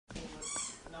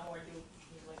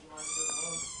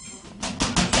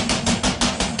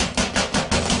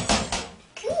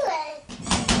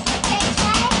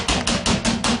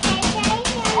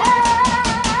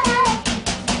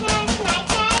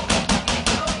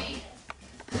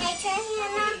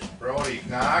Cody,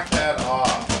 knock that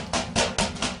off.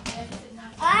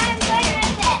 I'm going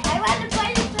with it. I want to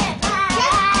play with it.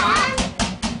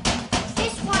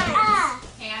 This one.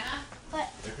 Hannah?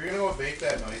 If you're gonna go bake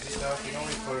that noisy stuff, you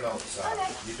normally put it outside.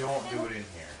 Okay. You don't do it in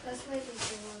here.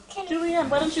 Julianne,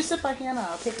 why don't you sit by Hannah?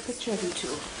 I'll take a picture of you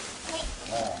two.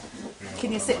 Oh.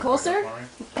 Can you sit closer?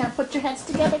 And put your heads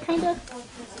together, kind of?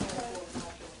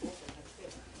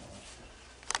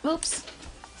 Oops.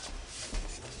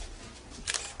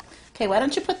 Okay, why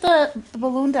don't you put the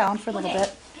balloon down for a little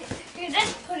bit? Here,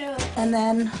 just put it. And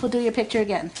then we'll do your picture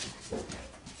again.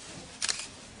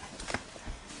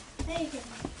 There you go.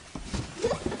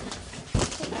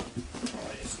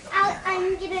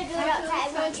 I'm gonna do it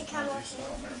outside. Won't you come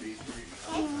with me?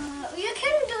 You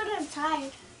can do it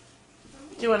outside.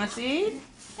 Do you want to see?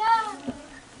 Yeah.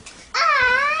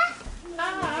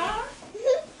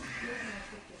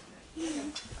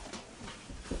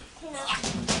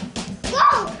 Go!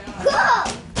 Go!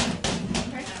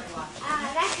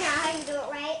 That's not how you do it,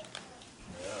 right?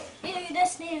 Yeah, you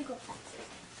just need to go fast.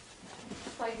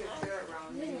 Slide your chair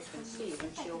around and you can see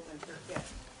when she opens her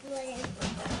gift.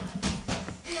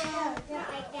 No, not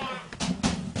like that.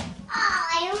 Oh,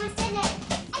 I almost did it.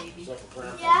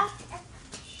 Yeah?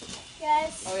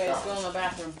 Yes. Oh yeah, let's go in the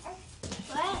bathroom.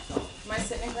 What? Am I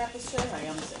sitting in Grandpa's chair? I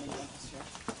am sitting in Grandpa's chair.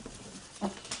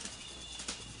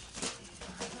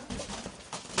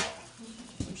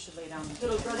 You should lay down.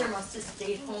 Little brother must have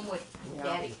stayed home with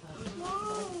Daddy.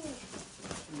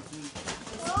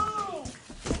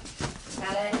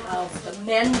 Got it of the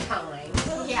men time.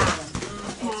 Yeah.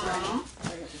 That's right.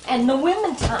 And the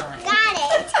women time. Got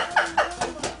it.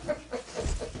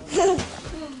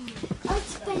 Oh,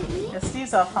 it's baby. Yeah,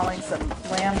 Steve's off hauling some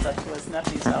lambs up to his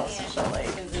nephew's house in Shell Lake.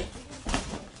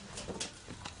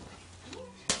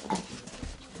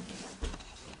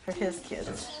 For his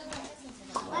kids.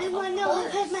 I want to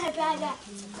look at my bag at.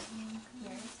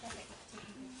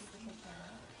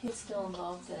 He's still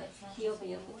involved that he'll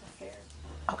be able to fair.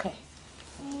 Okay.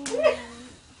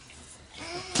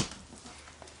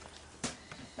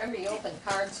 Remember, you open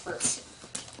cards first,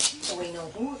 so we know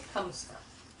who it comes from.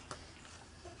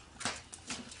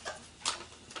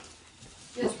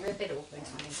 Just rip it open,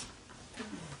 honey.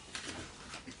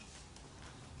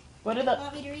 What are the...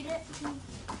 Want me to read it?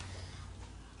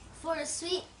 For a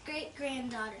sweet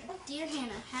great-granddaughter. Dear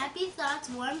Hannah, happy thoughts,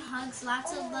 warm hugs,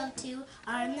 lots of love too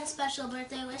are in this special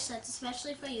birthday wish that's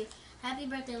especially for you. Happy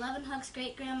birthday, love and hugs,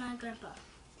 great-grandma and grandpa.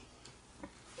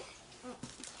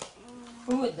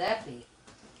 Who would that be?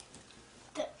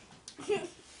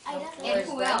 I got And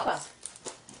who else?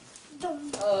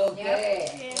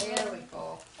 Okay, there we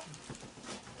go.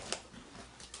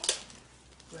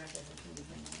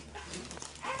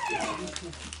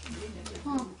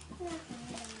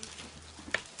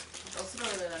 Go sit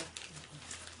over there then.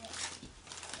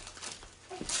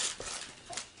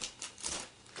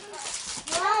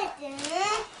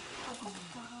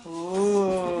 Ooh.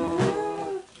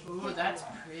 Ooh, that's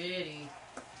pretty.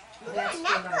 That's for my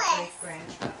great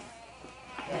grandchild.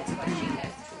 That's why she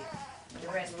has two. The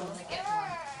rest only get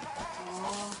one.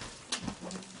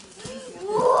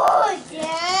 Whoa,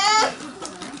 yeah.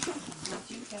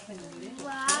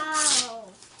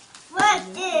 Wow. What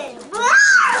did?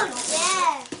 Wow,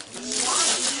 yeah.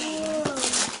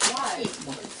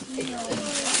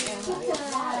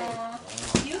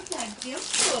 You've got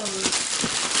dimples.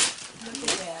 Look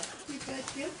at that. You've got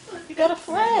dimples. You got a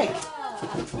flag.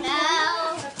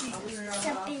 Now,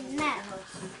 something else.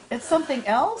 It's something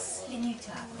else? Can you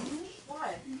talk?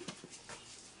 What?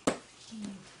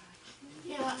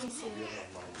 Here, let me see.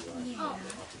 Oh,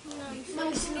 no,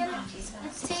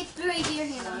 it's taped right here,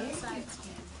 hand on the side.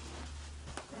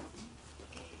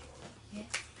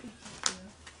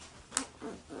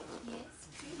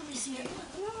 Let me see it.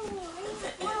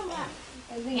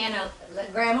 Hannah,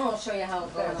 Grandma will show you how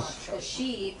it goes. Because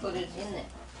she put it in there.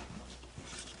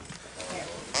 There.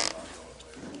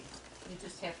 You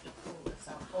just have to pull this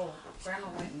out. Oh, Grandma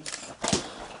went and...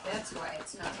 That's why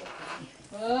it's not opening.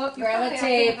 Oh, Grandma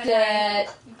taped it.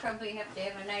 You probably have to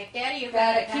have a knife. Daddy, you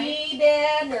Got a key,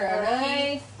 Dad, or a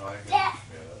knife? Yeah.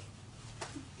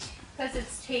 Because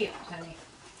it's taped, honey.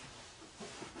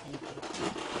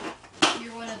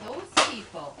 You're one of those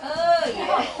people. Oh,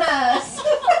 yes.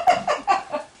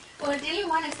 Well, it didn't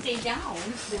want to stay down,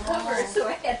 the cover, so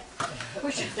I had to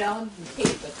push it down and tape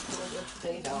it so it would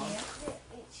stay down.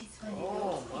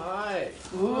 Oh my.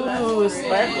 Ooh,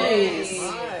 sparklies.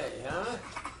 My, huh?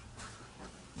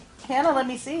 Hannah, let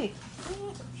me see.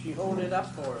 She hold it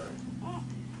up for her.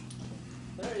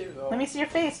 There you go. Let me see your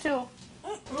face, too.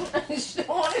 She don't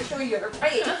want to show you her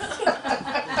face.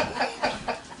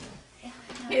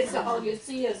 It's all you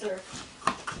see is her.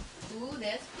 Ooh,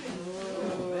 that's pretty.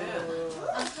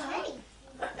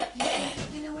 Man.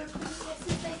 You know where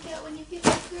princesses like that when you get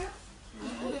this girl?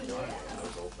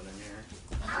 Those open in here.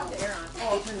 There on.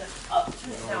 Oh, turn it up.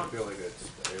 Turn I it don't down. feel like it's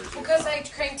the air. Because I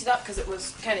cranked it up because it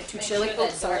was kind of too chilly. Oh,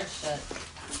 sorry.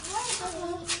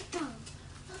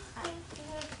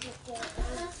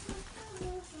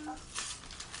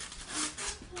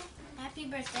 Happy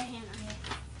birthday, Hannah.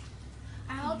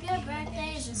 I hope your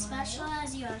birthday is as special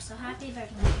as you are, so happy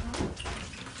birthday.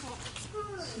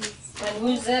 And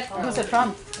who's that from? Who's it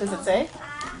from? Does it say?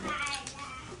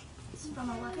 It's from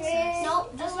Alexis.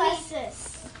 Nope, just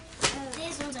Alexis.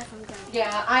 These ones are from Grandma.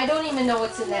 Yeah, I don't even know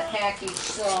what's in that package,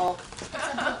 so.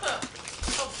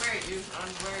 Oh, great, you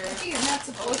unwear. You're not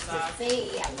supposed to say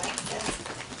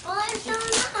Alexis. Well, I don't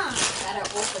know. Gotta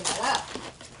open it up.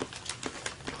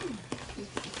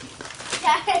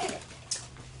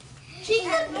 She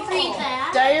couldn't read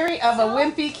that. Diary of a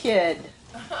Wimpy Kid.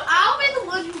 I'll be the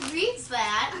one who reads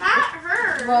that, not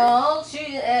her. Well,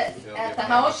 she at the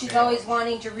house, she's always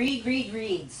wanting to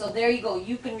read. So there you go.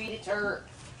 You can read it to her.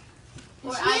 She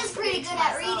is pretty good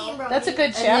at reading, bro. That's a good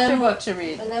And chapter then- book to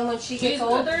read. And then when she She's gets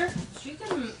older, She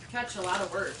can catch a lot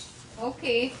of words.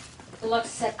 okay.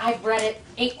 Alexis said, I've read it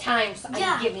 8 times.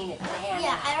 Yeah. I'm giving it to Hannah.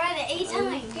 Yeah, I read it 8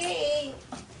 times. Okay.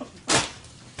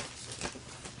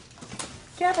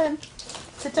 Kevin,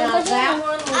 sit down Now by that Hannah.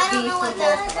 one would I don't be know for what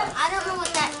both of that. us. I don't know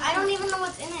what that. I don't even know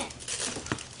what's in it.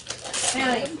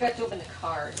 Hannah, you forgot to open the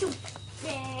card.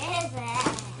 Where is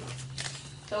it?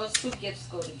 Those 2 gifts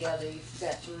go together. You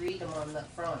forgot to read them on the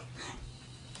front.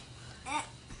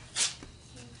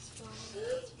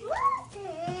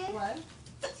 What?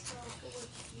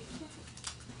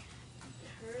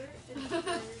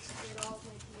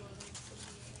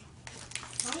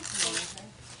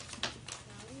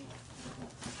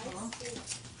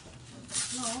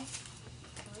 No.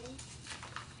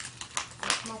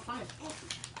 No, fine.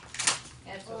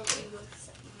 That's okay.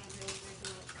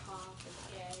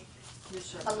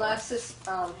 Alexis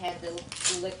had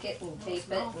to lick it and tape it.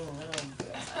 Well,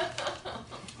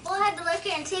 I had to lick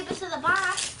it and tape it to the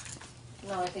box.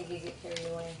 No, I think you get carried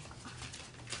away.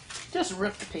 Just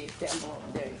rip the page down below.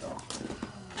 There you go.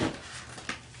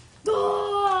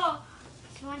 Oh,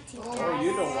 Oh,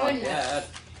 you don't want that.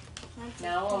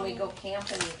 Now when we go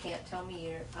camping, you can't tell me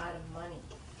you're out of money.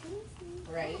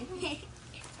 Right?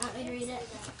 Want me to read it?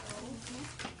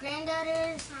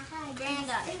 Granddaughter's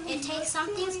granddaughter. It takes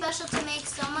something special to make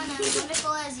someone as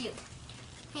wonderful as you.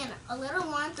 Hannah, a little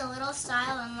warmth, a little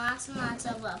style, and lots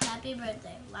of love. Happy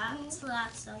birthday. Lots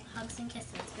of hugs and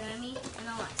kisses. Grammy and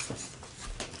Alexis.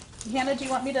 Hannah, do you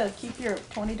want me to keep your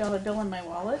 $20 bill in my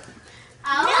wallet?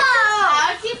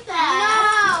 I'll keep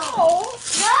that. No!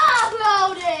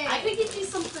 No, Brody! I could get you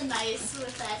something nice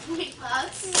with that $20.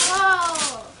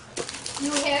 No!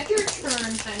 You had your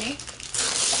turn, honey.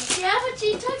 Yeah, but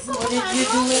you took some What of did my you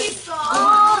do money, with- so.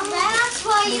 Oh, that's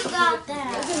why you got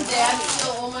that. Doesn't Dad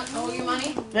still owe you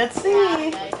money? Let's see. Yeah,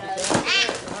 I does.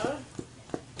 Huh?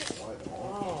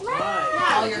 Oh,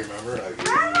 my. All your Remember, I gave you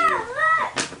a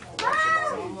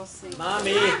bunch of money.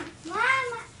 Mommy.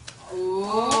 Mama.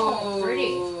 Oh,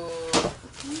 pretty.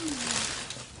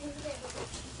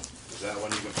 Is that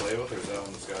one you can play with, or is that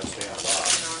one that's got to stay on the box?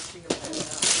 No, she can play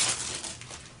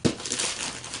that.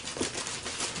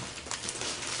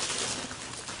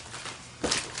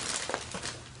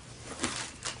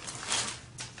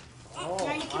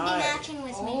 Granny can be my. matching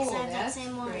with me because I have that that's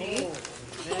same one. great.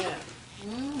 Oh, man.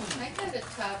 I got a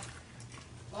top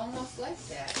almost like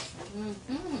that.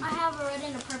 Mm-hmm. I have a red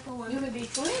and a purple You one. would be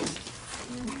twins.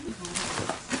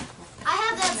 I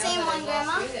have that Now same that one, I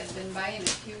Grandma. lost weight, I've been buying a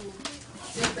few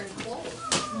different clothes.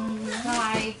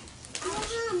 Hi.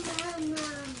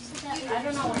 I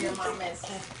don't know where your mom is.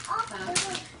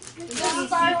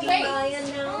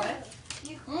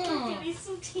 Give me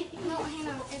some tea. No,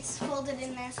 Hannah, it's folded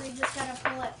in there, so you just gotta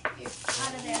pull it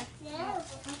out of there. Yeah.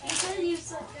 I said you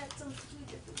said got some two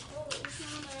different clothes.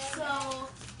 So.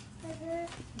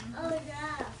 Oh,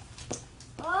 yeah.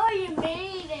 Oh, you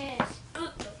made it.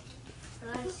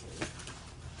 I see.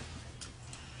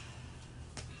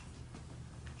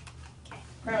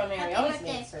 Grandma Mary Happy always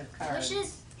birthday. makes her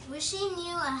cards. Wishing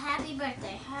you a happy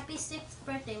birthday. Happy 6th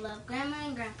birthday, love. Grandma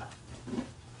and Grandpa.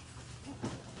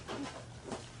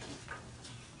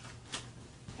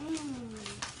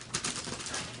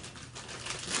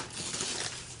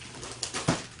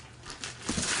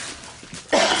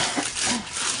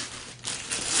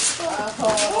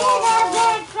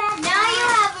 Now you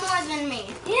have more than me.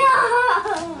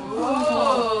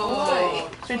 Oh,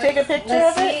 Should we take a picture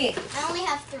let's of it? see. I only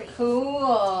have 3. Cool.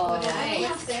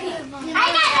 Nice. I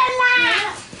got a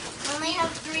lot.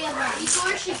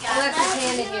 she got Alexis, that,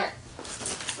 hand it here.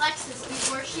 Alexis,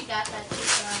 before she got that, she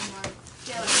found like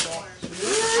Taylor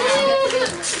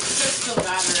Crystal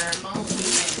got her monkey.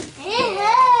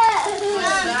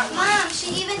 Mom, she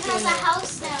even has a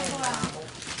house now for him.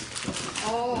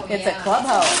 Oh, It's yeah. a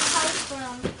clubhouse. House for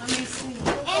him. Let me see.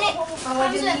 And it Oh, I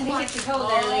comes didn't with even one. hit your toe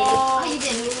there, lady. Oh, you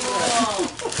didn't.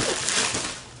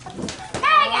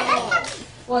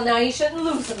 Well, now you shouldn't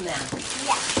lose them then.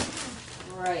 Yeah.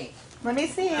 Right. Let me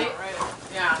see.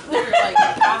 Yeah, they're like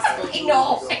impossible. I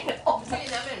know. See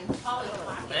them in Polly's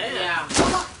pocket. Yeah.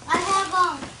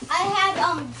 I had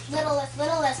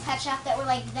Littlest Pet Shop that were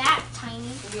like that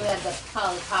tiny. You had the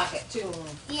Polly Pocket too.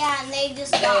 Yeah, and they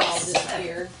just They all lost.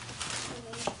 disappeared.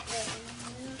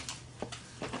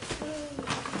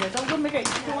 Yeah, don't go make it.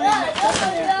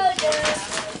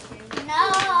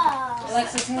 No.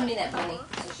 Alexis, hand me that money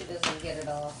so she doesn't get it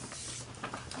all.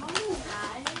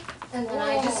 And then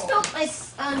I just spilled my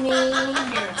sunny.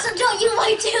 So don't you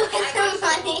want to with the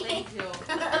money? Thank you.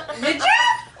 Did you?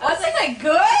 Wasn't I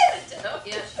good?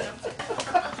 Yeah,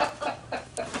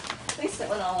 At least it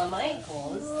went all on my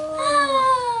clothes.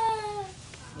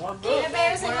 Peter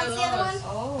Bears and what's the other one?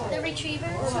 Oh. The Retrievers?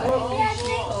 Oh, Yeah,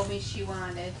 she told me she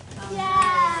wanted.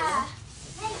 yeah.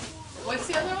 What's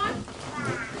the other one?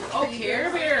 Oh, Care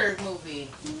Bear movie.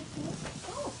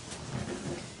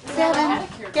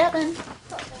 Gavin,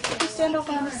 you stand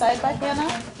over on the side by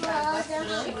Hannah.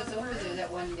 She was over there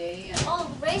that one day and Oh,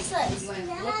 bracelets. we went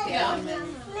and looked at them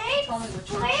and told me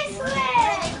which one she wanted.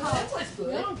 Bracelets. That was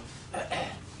good.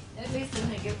 At least then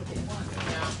they get what they want.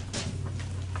 Yeah.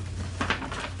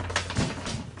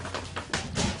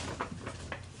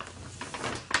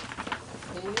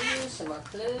 Ooh, some more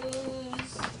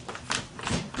clues.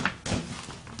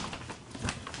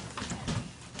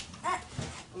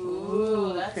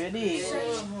 Ooh, that's Pretty. A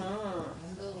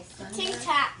little sundress. Tank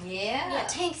top. Yeah. Yeah,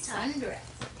 tank top. Sundress.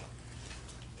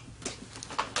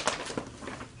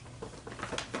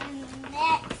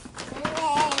 Next.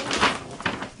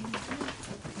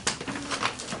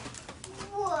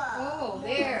 Oh,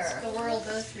 there. The world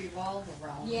does revolve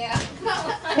around. Yeah.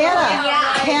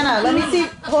 Hannah, let me see.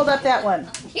 Hold up that one.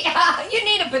 Yeah, you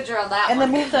need a picture of that And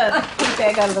one. then move the pink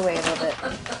bag out of the way a little bit.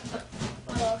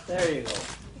 There you go.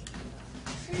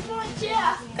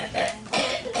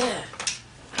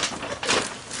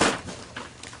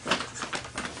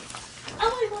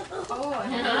 Oh,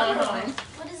 and another one.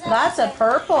 What is that? Lots of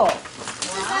purple. What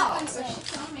does that Wow. one say? She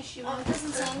told me she Oh, it wanted.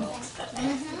 doesn't say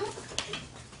anything.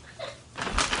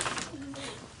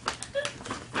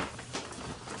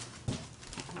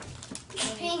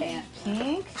 Pink. Pant.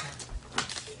 Pink.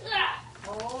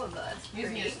 Oh, that's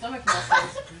Using your pretty. stomach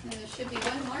muscles. And there should be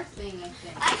one more thing, I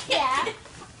think. Yeah.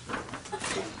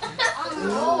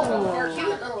 Oh,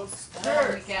 cute little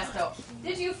skirt. We cast out.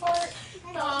 Did you fart?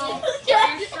 No. Are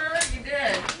you sure you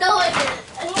did? No, I didn't.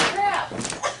 Oh crap!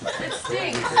 It Be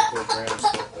stinks. careful, Graham's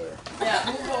foot there. Yeah,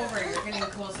 move over. You're getting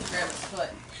close to grab his foot.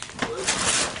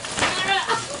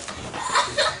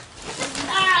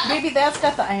 Maybe that's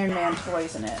got the Iron Man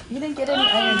toys in it. You didn't get any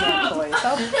Iron Man toys.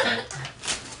 Oh,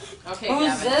 Okay, Who's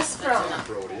Gavin. this That's from? enough.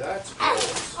 Brody, that's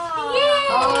gross. Oh,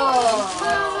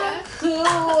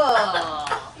 cool.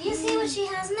 You see what she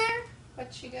has in there?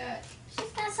 What she got?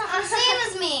 She's got something the same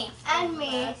as me. And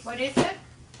me. What is it?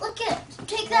 Look it.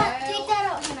 Take that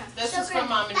out, Hannah. This Show is Grandma. from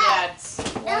Mom and Dad's.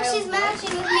 Now she's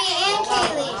matching with me and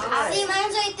Kaylee. See,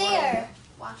 mine's right there.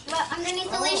 But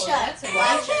underneath the leash. That's a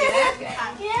nice jacket.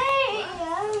 Yay!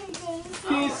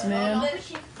 peace, man.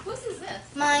 Whose is this?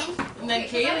 Mine. And then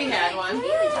Kaylee had one. I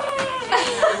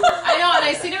know, and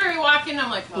I seen her walk in, I'm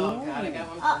like, oh god, I got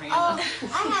one for Oh, Hannah.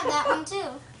 I have that one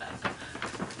too.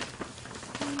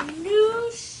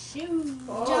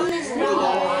 Jonas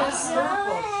Brothers.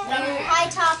 They're high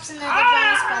tops and they're the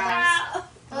Jonas Brothers.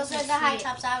 Those are the high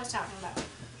tops I was talking about.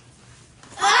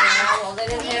 Oh, well, they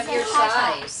didn't have your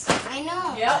size. I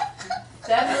know. Yep.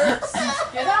 That hurts.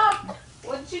 Get up.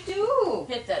 What'd you do?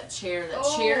 Hit that chair. That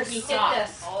Oh, chair he hit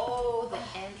sucks. the. Oh, the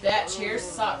end. That chair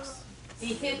sucks. He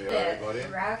You'll hit be all right, buddy. the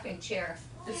rocking chair.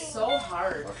 It's so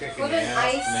hard. I'll kick in Put your an ass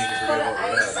ice, to make you put forget an about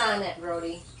ice that. on it,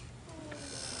 Brody.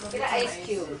 Get an ice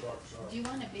cube. Do you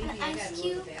want a baby? An I ice gotta go to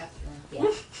cube? the bathroom.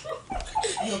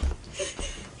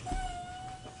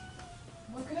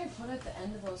 What could I put at the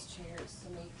end of those chairs to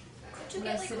make? Did you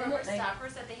get like rubber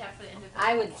stoppers that they have for the end of the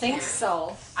I would think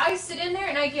so. I sit in there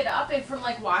and I get up and from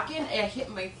like walking, I hit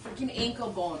my freaking ankle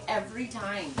bone every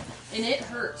time, and it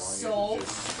hurts so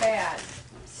bad.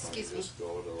 Excuse me. Just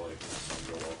go to like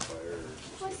some go fire or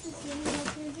What's just this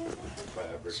get some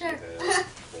fabric Sure. you have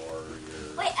for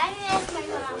your Wait, I didn't ask my mom.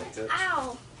 blankets.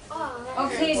 Ow. Oh,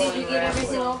 Okay, did you get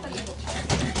everything open?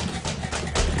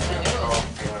 Oh,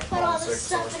 6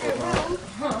 stuff summer in school her now. room.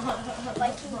 If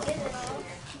I can get it all.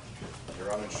 You're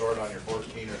running short on your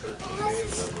 14 or 13 days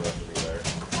that you have to be there.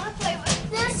 Wanna play with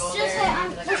this? Go Just there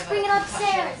and say, do the let's bring it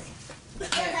upstairs.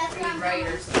 Read right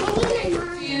or something.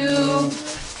 You.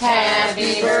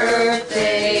 Happy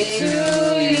birthday to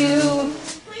you.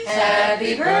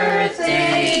 Happy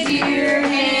birthday, dear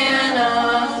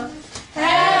Hannah.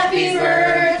 Happy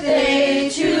birthday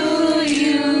to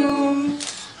you.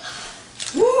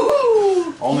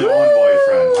 Woo! Only one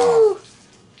boyfriend, huh?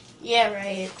 Yeah,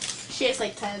 right. She has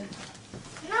like 10.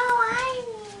 No, I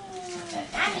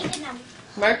need to know.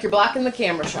 Mark, you're blocking the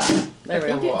camera shot. There we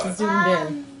go. What? Zoomed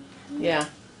in. Yeah.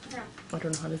 No. I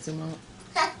don't know how to zoom out.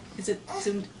 Is it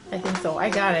zoomed? I think so. I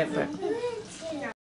got it, but